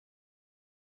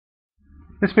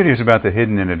This video is about the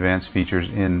hidden and advanced features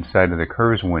inside of the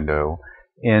curves window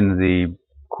in the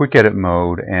quick edit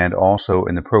mode and also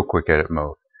in the pro quick edit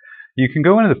mode. You can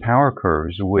go into the power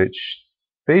curves, which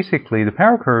basically the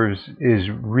power curves is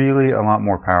really a lot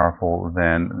more powerful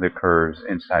than the curves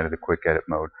inside of the quick edit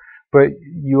mode. But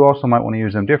you also might want to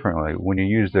use them differently. When you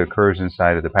use the curves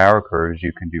inside of the power curves,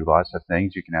 you can do lots of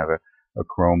things. You can have a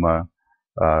chroma,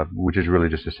 which is really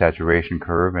just a saturation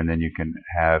curve, and then you can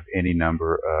have any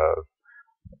number of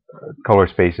color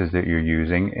spaces that you're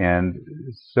using, and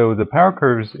so the power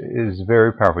curves is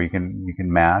very powerful. You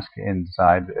can mask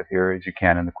inside of here as you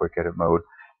can in the quick edit mode,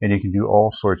 and you can do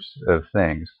all sorts of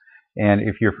things. And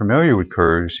if you're familiar with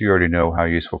curves, you already know how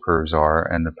useful curves are,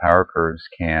 and the power curves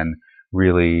can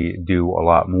really do a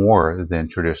lot more than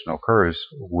traditional curves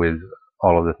with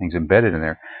all of the things embedded in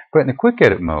there. But in the quick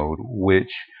edit mode,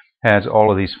 which has all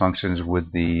of these functions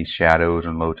with the shadows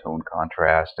and low tone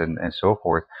contrast and so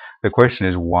forth, the question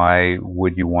is, why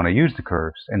would you want to use the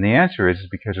curves? And the answer is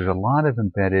because there's a lot of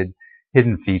embedded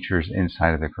hidden features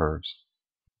inside of the curves.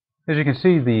 As you can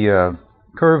see, the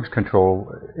curves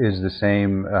control is the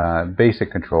same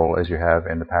basic control as you have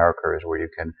in the power curves, where you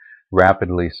can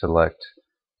rapidly select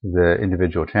the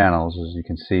individual channels. As you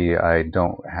can see, I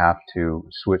don't have to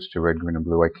switch to red, green, and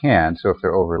blue. I can, so if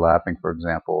they're overlapping, for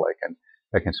example,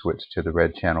 I can switch to the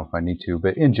red channel if I need to,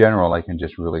 but in general I can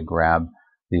just really grab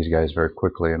these guys very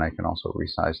quickly, and I can also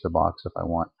resize the box if I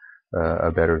want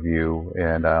a better view.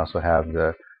 And I also have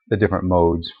the different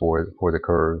modes for the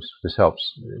curves. This helps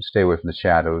stay away from the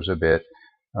shadows a bit,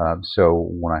 so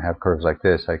when I have curves like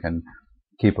this, I can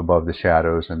keep above the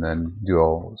shadows and then do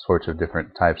all sorts of different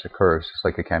types of curves, just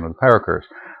like I can with the power curves.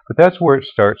 But that's where it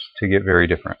starts to get very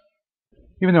different.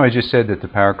 Even though I just said that the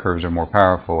power curves are more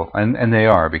powerful, and they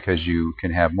are, because you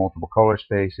can have multiple color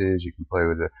spaces, you can play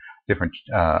with the different,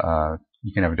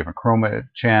 you can have a different chroma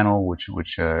channel, which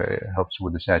helps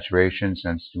with the saturation,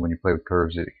 since when you play with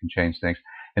curves it can change things,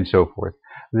 and so forth.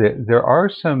 There are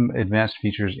some advanced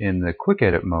features in the quick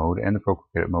edit mode and the pro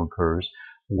quick edit mode curves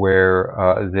where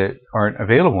that aren't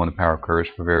available in the power curves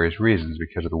for various reasons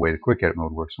because of the way the quick edit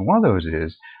mode works. And one of those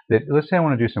is that, let's say I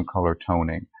want to do some color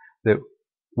toning, that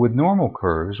with normal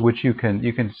curves, which you can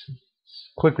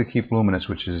click the keep luminance,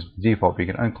 which is default, but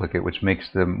you can unclick it, which makes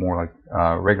them more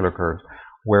like regular curves,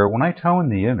 where when I tone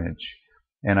the image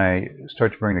and I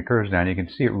start to bring the curves down, you can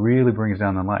see it really brings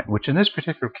down the light, which in this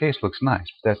particular case looks nice,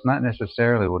 but that's not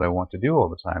necessarily what I want to do all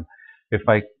the time. If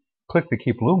I click the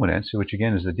keep luminance, which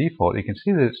again is the default, you can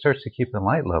see that it starts to keep the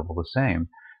light level the same,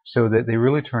 so that they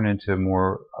really turn into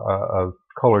more of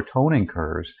color toning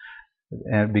curves,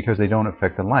 and because they don't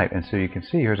affect the light. And so you can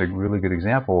see, here's a really good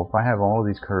example. If I have all of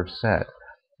these curves set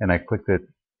and I click the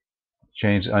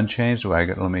change unchanged,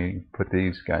 let me put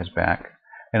these guys back,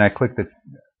 and I click the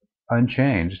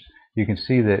unchanged, you can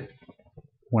see that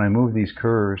when I move these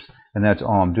curves, and that's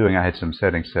all I'm doing, I had some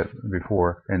settings set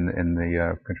before in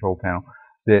the control panel,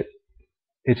 that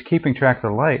it's keeping track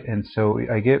of the light, and so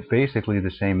I get basically the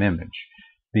same image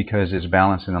because it's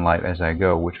balancing the light as I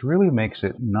go, which really makes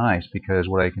it nice. Because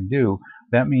what I can do,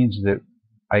 that means that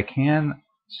I can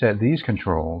set these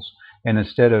controls, and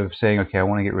instead of saying, okay, I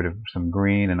want to get rid of some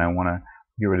green and I want to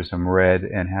get rid of some red,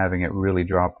 and having it really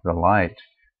drop the light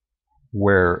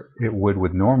where it would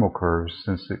with normal curves,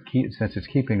 since it's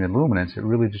keeping the luminance, it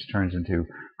really just turns into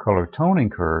color toning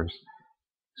curves.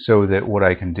 So that what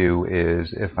I can do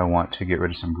is, if I want to get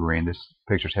rid of some green, this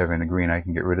picture's having the green, I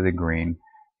can get rid of the green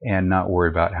and not worry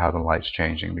about how the light's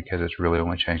changing, because it's really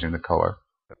only changing the color.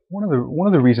 One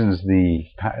of the reasons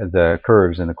the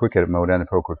curves in the quick edit mode and the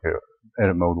pro quick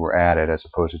edit mode were added, as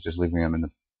opposed to just leaving them in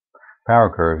the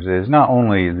power curves, is not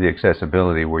only the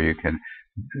accessibility, where you can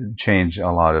change a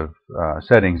lot of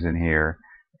settings in here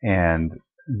and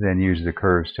then use the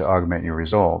curves to augment your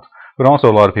result, but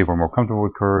also a lot of people are more comfortable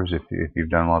with curves if you've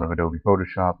done a lot of Adobe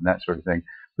Photoshop and that sort of thing.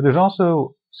 But there's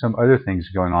also some other things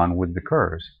going on with the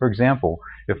curves. For example,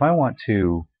 if I want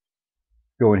to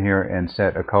go in here and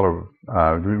set a color,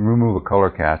 remove a color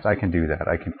cast, I can do that.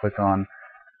 I can click on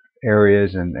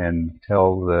areas and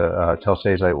tell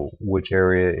Sagelight which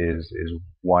area is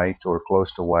white or close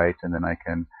to white, and then I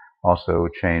can also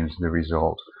change the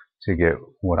result to get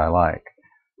what I like.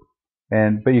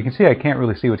 But you can see I can't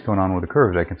really see what's going on with the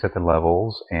curves. I can set the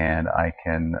levels, and I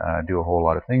can do a whole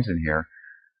lot of things in here.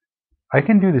 I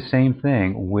can do the same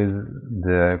thing with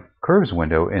the curves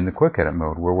window in the quick edit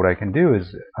mode, where what I can do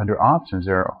is, under options,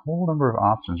 there are a whole number of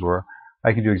options where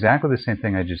I can do exactly the same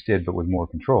thing I just did, but with more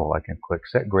control. I can click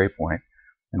set gray point,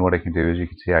 and what I can do is, you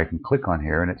can see I can click on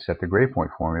here and it set the gray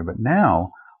point for me, but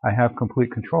now I have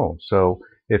complete control. So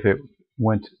if it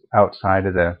went outside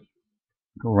of the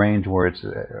range where it's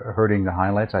hurting the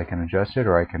highlights, I can adjust it,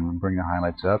 or I can bring the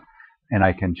highlights up, and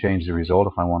I can change the result.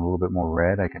 If I want a little bit more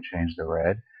red, I can change the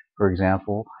red, for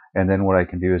example. And then what I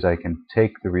can do is I can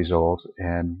take the result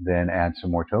and then add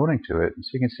some more toning to it. And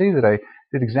so you can see that I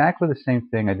did exactly the same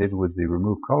thing I did with the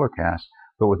remove color cast,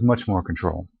 but with much more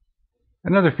control.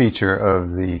 Another feature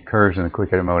of the curves in the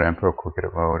quick edit mode and pro quick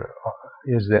edit mode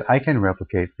is that I can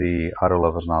replicate the auto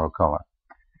levels and auto color.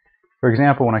 For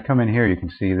example, when I come in here, you can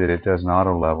see that it does an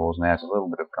auto levels and adds a little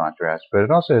bit of contrast, but it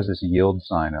also has this yield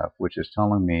sign up, which is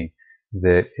telling me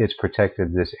that it's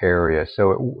protected this area.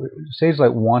 So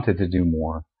Sagelight wanted to do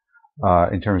more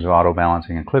in terms of auto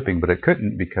balancing and clipping, but it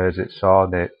couldn't because it saw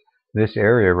that this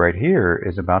area right here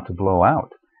is about to blow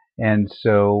out. And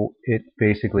so it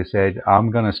basically said, I'm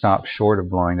going to stop short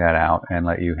of blowing that out and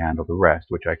let you handle the rest,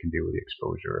 which I can do with the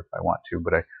exposure if I want to,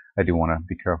 but I do want to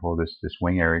be careful of this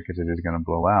wing area because it is going to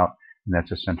blow out, and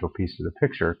that's a central piece of the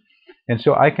picture. And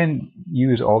so I can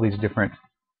use all these different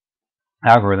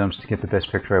algorithms to get the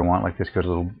best picture I want. Like this goes a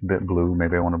little bit blue.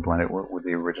 Maybe I want to blend it with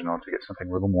the original to get something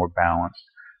a little more balanced,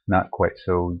 not quite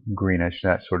so greenish,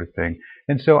 that sort of thing.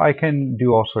 And so I can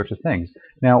do all sorts of things.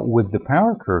 Now with the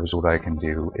power curves, what I can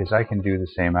do is I can do the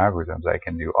same algorithms. I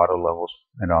can do auto levels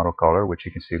and auto color, which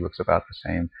you can see looks about the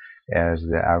same as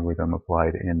the algorithm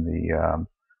applied in the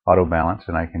auto balance,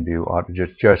 and I can do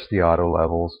just the auto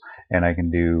levels, and I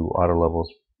can do auto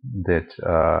levels that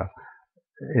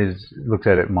looks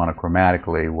at it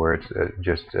monochromatically, where it's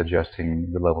just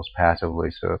adjusting the levels passively,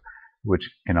 so which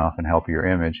can often help your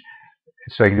image.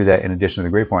 So I can do that in addition to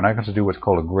the gray point. I can also do what's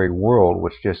called a gray world,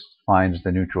 which just finds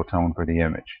the neutral tone for the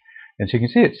image. And so you can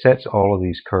see it sets all of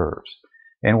these curves.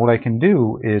 And what I can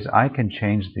do is I can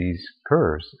change these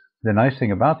curves. The nice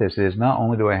thing about this is not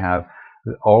only do I have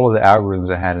all of the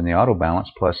algorithms I had in the auto balance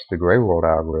plus the gray world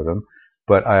algorithm,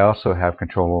 but I also have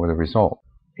control over the result.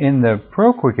 In the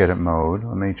Pro Quick Edit mode,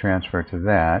 let me transfer to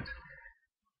that,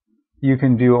 you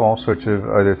can do all sorts of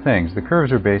other things. The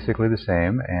curves are basically the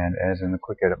same, and as in the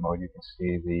Quick Edit mode, you can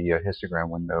see the histogram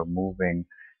window moving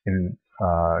in,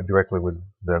 directly with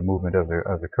the movement of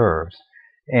the curves.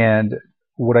 And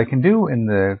what I can do in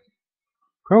the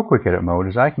Pro Quick Edit mode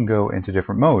is I can go into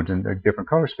different modes and different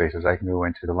color spaces. I can go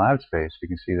into the lab space. You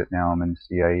can see that now I'm in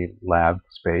CIE lab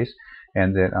space,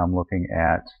 and that I'm looking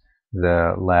at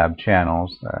the lab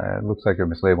channels. It looks like they're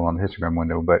mislabeled on the histogram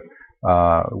window, but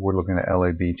we're looking at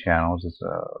LAB channels. It's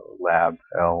lab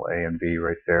L, A, and B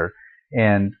right there.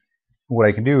 And what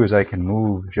I can do is I can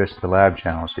move just the lab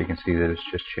channel, so you can see that it's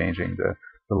just changing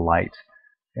the light.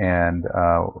 And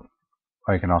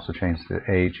I can also change the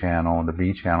A channel and the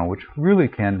B channel, which really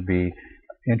can be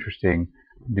interesting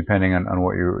depending on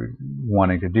what you're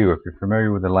wanting to do. If you're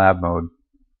familiar with the lab mode,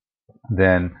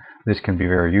 then this can be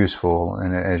very useful.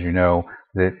 And as you know,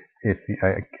 that if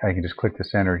I can just click the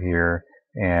center here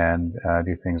and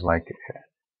do things like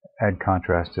add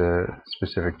contrast to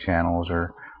specific channels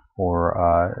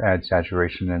or add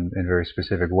saturation in very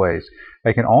specific ways.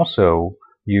 I can also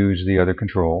use the other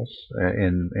controls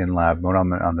in lab mode.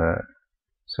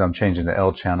 So I'm changing the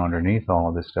L channel underneath all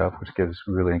of this stuff, which gives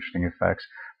really interesting effects.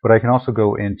 But I can also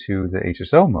go into the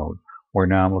HSO mode, where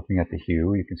now I'm looking at the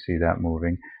hue. You can see that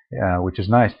moving, which is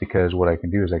nice because what I can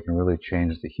do is I can really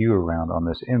change the hue around on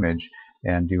this image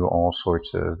and do all sorts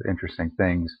of interesting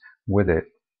things with it.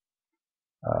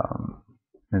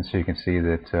 And so you can see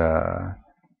that,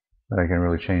 that I can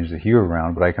really change the hue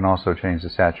around, but I can also change the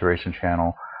saturation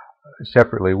channel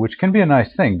separately, which can be a nice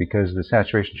thing because the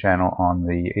saturation channel on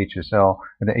the HSL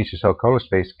and the HSL color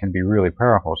space can be really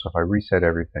powerful. So if I reset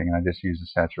everything and I just use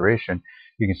the saturation,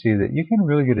 you can see that you can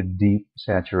really get a deep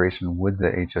saturation with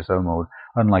the HSO mode,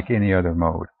 unlike any other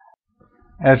mode.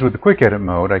 As with the Quick Edit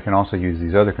mode, I can also use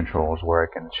these other controls where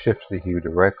I can shift the hue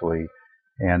directly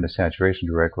and the saturation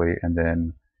directly, and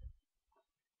then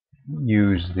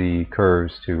use the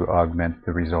curves to augment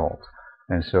the result.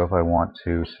 And so if I want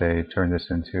to, say, turn this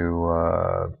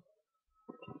into,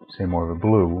 say, more of a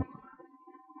blue,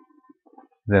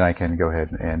 then I can go ahead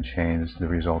and change the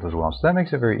result as well. So that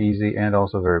makes it very easy and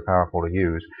also very powerful to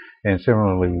use. And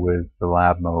similarly with the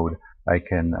lab mode, I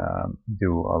can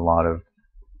do a lot of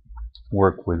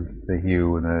work with the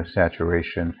hue and the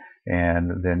saturation,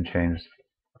 and then change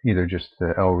either just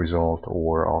the L result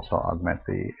or also augment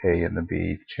the A and the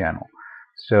B channel.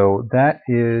 So that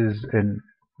is an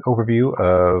overview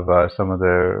of some of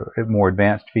the more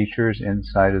advanced features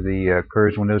inside of the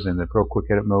curves windows in the Pro Quick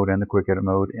Edit mode and the Quick Edit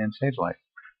mode in Sagelight.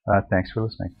 Thanks for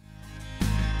listening.